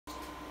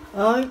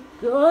Hi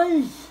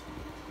guys,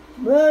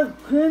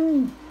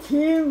 welcome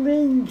to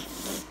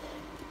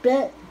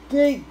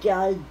Inspector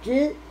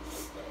Gadget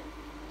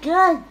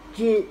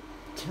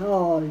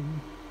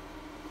time.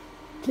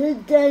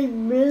 Today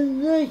we're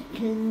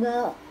looking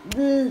at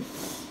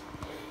this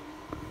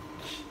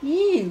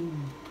cube.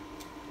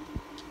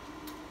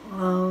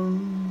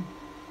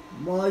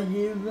 Why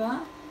you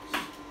ask?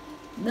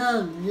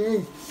 Now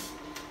this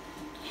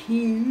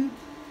cube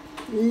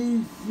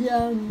is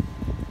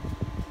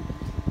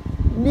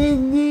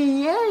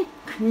mini air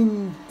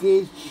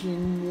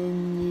conditioning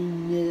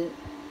unit.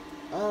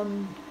 I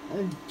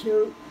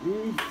took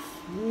this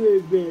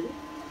with it.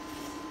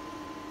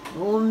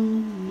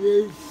 On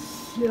the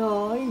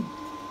side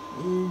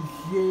is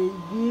the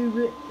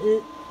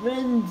it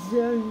runs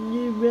on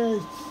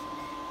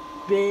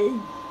USB.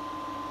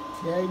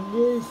 So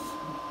this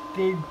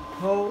big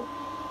port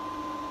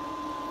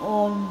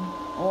on,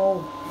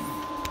 off,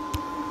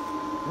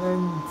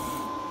 and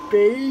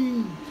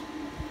speed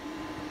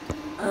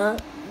at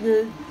the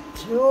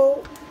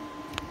top.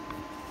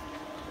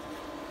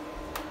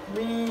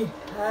 We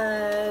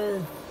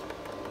have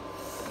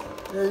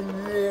a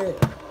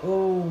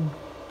little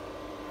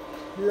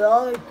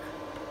plug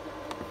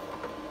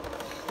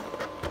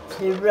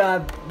to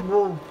grab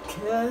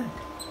water.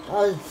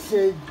 I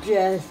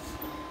suggest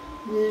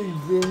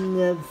using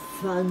the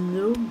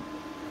funnel.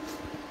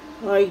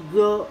 I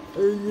got a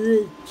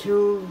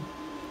little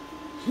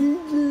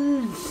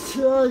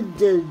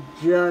cider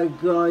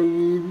jug I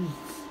used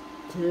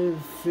to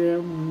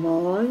fill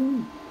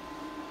mine,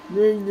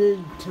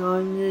 little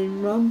tiny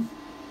one.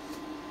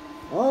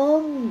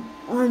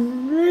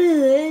 And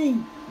really,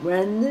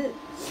 when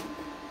it's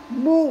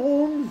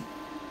warm,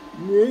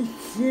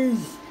 this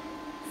is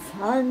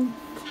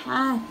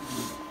fantastic.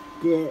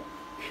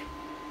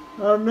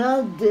 I've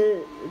had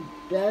it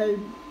about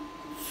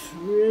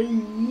 3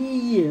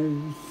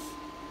 years,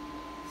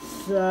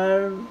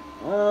 so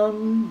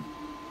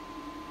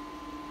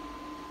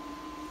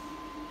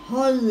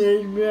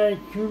highly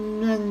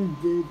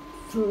recommended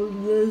for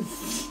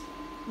this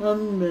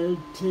summer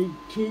to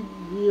keep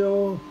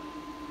your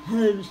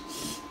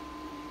house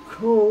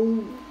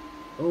cool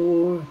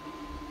or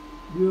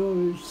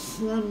your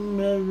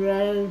summer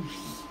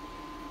house,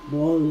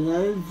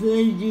 whatever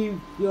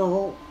you've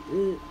got.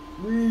 It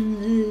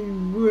really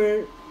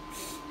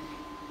works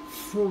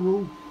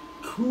for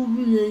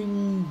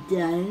cooling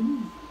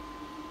down,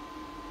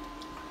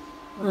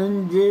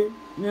 and it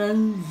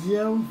runs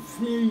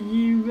off a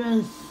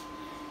USB.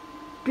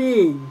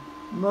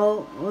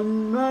 Well, I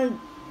might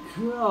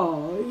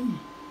try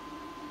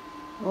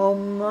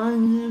on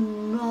one of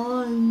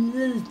my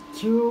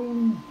little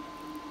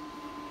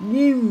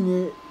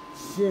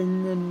units in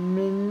a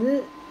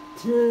minute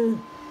to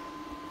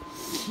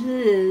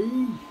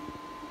see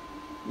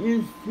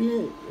if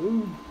it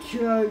will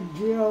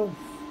charge off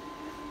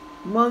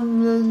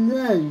one of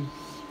those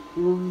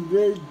with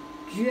the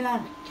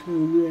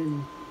battery,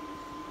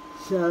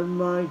 so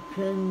I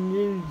can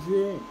use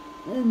it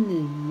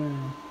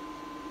anywhere.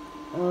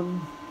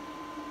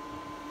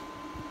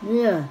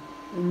 Yeah,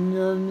 and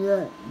I'll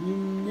let you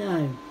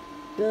know.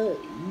 But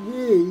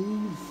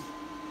these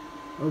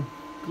are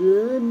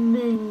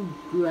blooming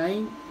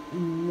great,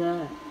 and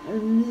they're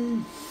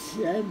only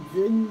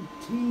 £17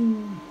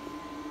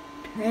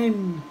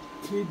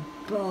 to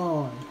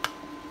buy.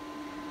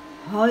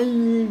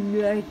 Highly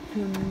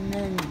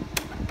recommended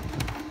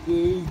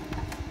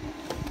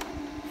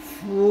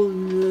for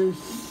the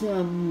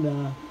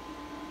summer.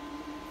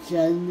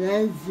 So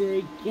there's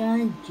a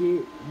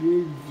gadget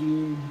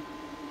review.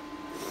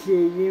 See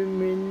you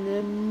in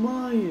a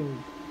while.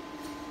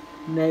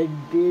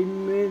 Maybe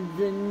with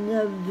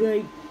another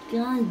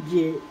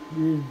gadget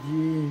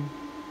review.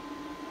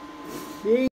 See